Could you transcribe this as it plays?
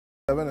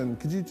And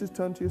could you just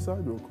turn to your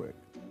side real quick?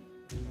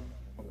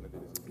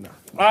 Nah.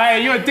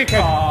 Hey, you're a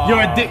dickhead.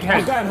 You're a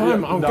dickhead. I'm going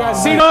home. I'm going home.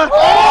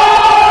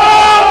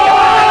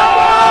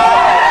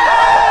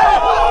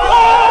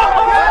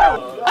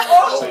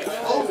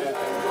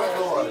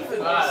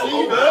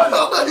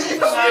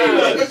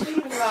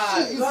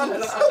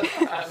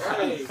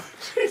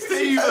 See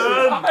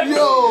Steven!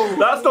 Yo!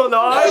 That's not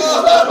nice!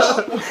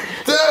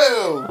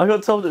 Damn! I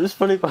got told it was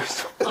funny by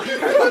someone.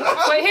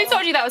 Wait, who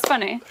told you that was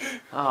funny?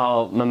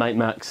 Oh, my mate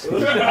Max.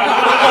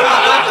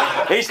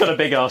 He's got a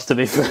big ass to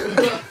be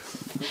fair.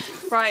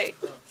 Right.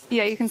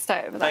 Yeah, you can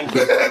stay over there. Thank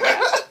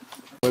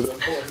you.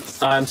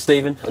 I'm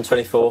Stephen, I'm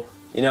 24.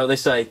 You know what they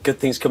say, good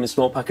things come in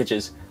small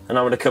packages, and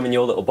I'm going to come in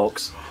your little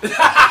box.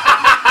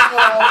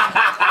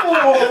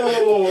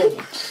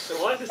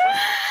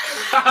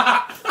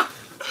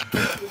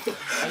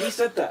 And you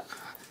said that.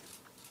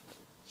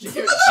 She's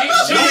giving him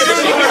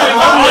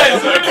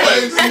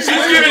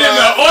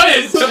the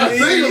honest.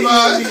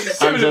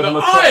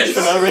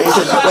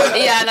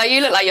 Yeah, no,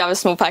 you look like you have a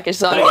small package,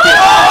 so I'm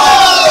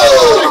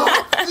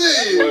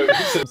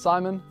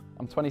Simon,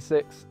 I'm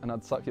 26, and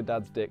I'd suck your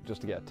dad's dick just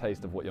to get a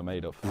taste of what you're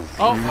made of.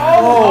 Oh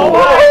my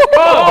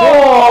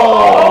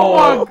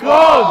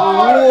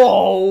god!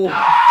 Whoa!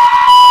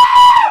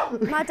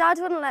 My dad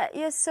wouldn't let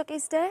you suck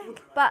his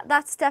dick, but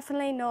that's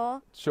definitely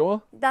no.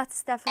 Sure?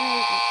 That's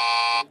definitely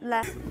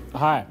left.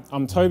 Hi,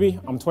 I'm Toby,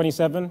 I'm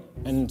 27,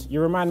 and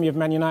you remind me of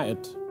Man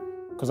United,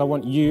 because I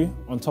want you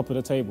on top of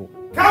the table.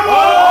 Come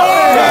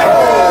on!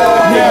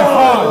 Yeah,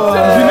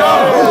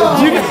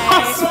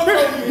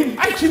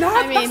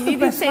 I mean, you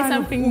did say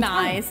something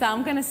nice, so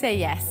I'm going to say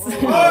yes.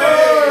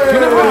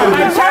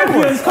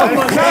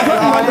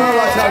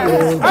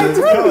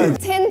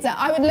 Tinder,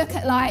 I would look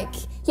at like,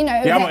 you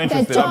know, yeah, I'm not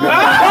interested.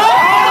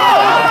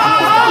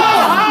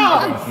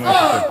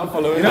 I'm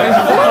following.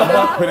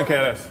 Couldn't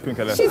care less. Couldn't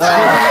care less.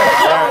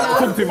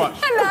 Talk too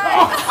much.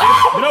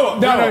 You know what?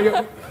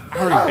 No.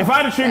 If I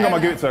had a chewing gum,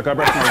 I'd give it to her. Can I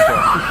breast myself?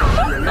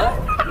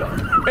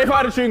 If I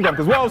had a chewing gum,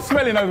 because what I was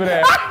smelling over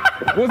there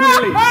wasn't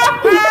elite.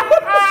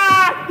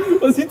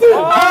 What's he doing? You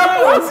gotta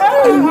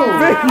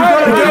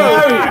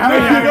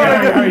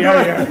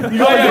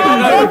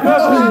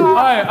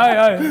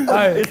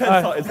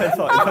go. It's head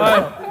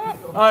tight.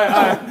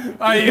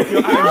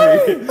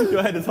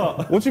 Your head is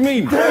hot. What do you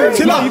mean?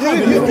 Chill out,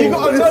 you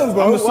got a nose,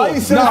 bro. Why are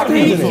you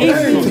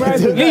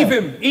saying leave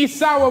him. He's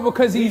sour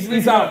because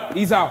he's out.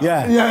 He's out.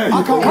 Yeah.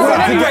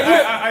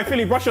 I feel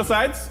you brush your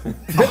sides. She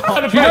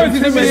knows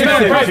he's in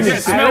the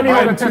smell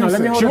bread.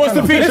 She wants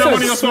to feature one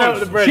of your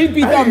songs. She'd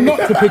be dumb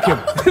not to pick him.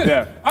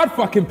 Yeah. I'd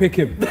fucking pick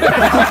him.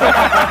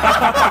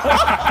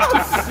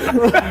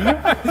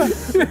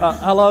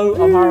 Hello,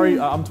 I'm Harry,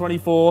 I'm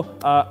 24.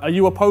 Are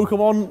you a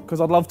Pokemon? Because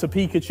I'd love to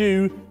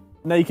Pikachu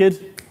naked.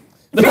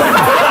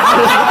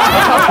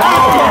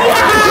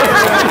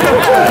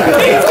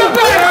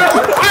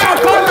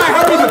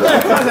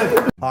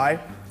 Hi,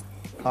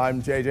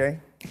 I'm JJ,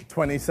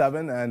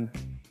 27, and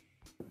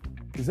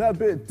is that a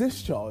bit of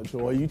discharge,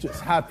 or are you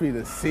just happy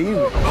to see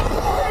me?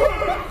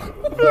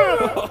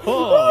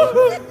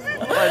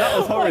 That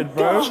was horrid,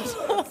 bro.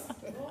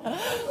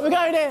 We're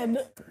going in.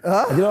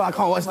 Huh? You know, I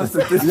can't watch this.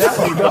 This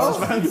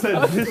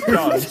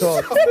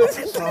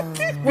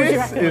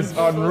is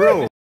unreal.